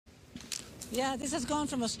Yeah, this has gone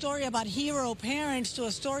from a story about hero parents to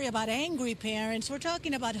a story about angry parents. We're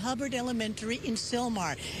talking about Hubbard Elementary in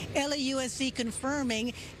Sylmar. LAUSD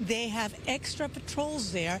confirming they have extra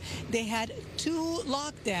patrols there. They had 2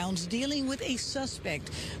 lockdowns dealing with a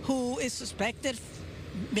suspect who is suspected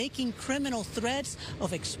making criminal threats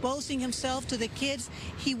of exposing himself to the kids.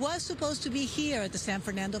 He was supposed to be here at the San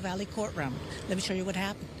Fernando Valley courtroom. Let me show you what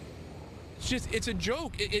happened. It's a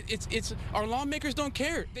joke. It's our lawmakers don't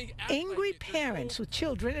care. Angry parents with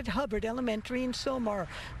children at Hubbard Elementary in Sylmar,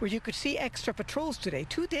 where you could see extra patrols today,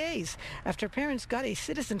 2 days after parents got a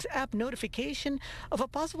Citizens app notification of a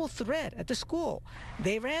possible threat at the school.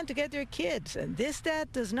 They ran to get their kids, and this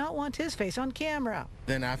dad does not want his face on camera.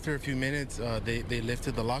 Then after a few minutes, they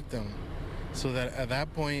lifted the lockdown. So that at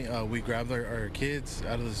that point, we grabbed our kids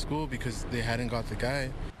out of the school because they hadn't got the guy.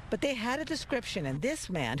 But they had a description, and this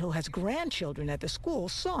man who has grandchildren at the school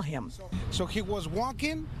saw him. So he was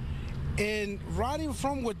walking, and right in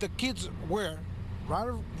front where the kids were, right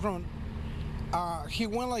in front, he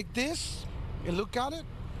went like this and looked at it,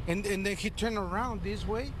 and then he turned around this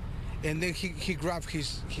way, and then he grabbed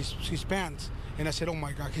his pants, and I said, oh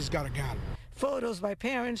my God, he's got a gun. Photos by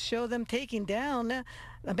parents show them taking down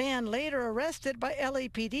a man later arrested by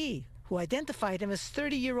LAPD, who identified him as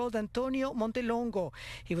 30-year-old Antonio Montelongo.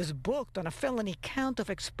 He was booked on a felony count of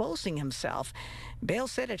exposing himself. Bail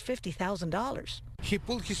set at $50,000. He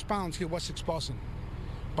pulled his pants, he was exposing.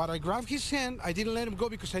 But I grabbed his hand, I didn't let him go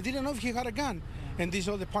because I didn't know if he had a gun. And this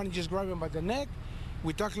other party just grabbed him by the neck.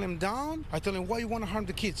 We tackled him down. I told him, why you want to harm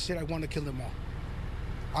the kids? He said, I want to kill them all.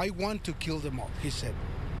 I want to kill them all, he said.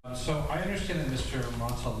 So I understand that Mr.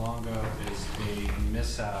 Montelongo is a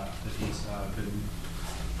mishap, that he's been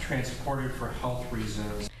transported for health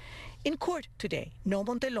reasons. In court today, no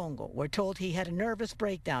Montelongo. We're told he had a nervous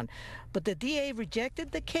breakdown, but the DA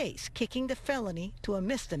rejected the case, kicking the felony to a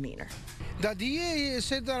misdemeanor. The DA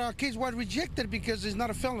said that our case was rejected because it's not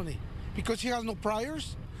a felony, because he has no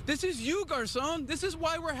priors. This is you, Garzon. This is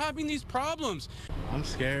why we're having these problems. I'm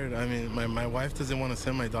scared. I mean, my wife doesn't want to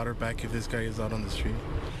send my daughter back if this guy is out on the street.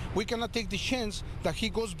 We cannot take the chance that he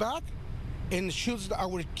goes back and shoots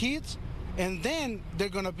our kids, and then they're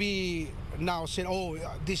going to be now saying, oh,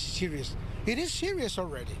 this is serious. It is serious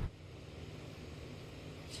already.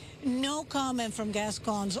 No comment from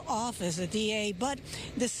Gascon's office, the DA, but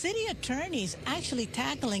the city attorney's actually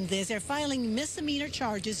tackling this. They're filing misdemeanor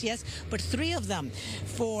charges, yes, but 3 of them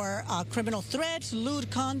for criminal threats,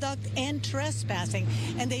 lewd conduct, and trespassing.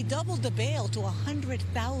 And they doubled the bail to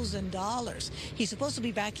 $100,000. He's supposed to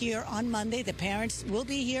be back here on Monday. The parents will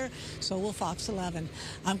be here, so will Fox 11.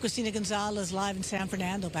 I'm Christina Gonzalez, live in San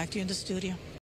Fernando. Back to you in the studio.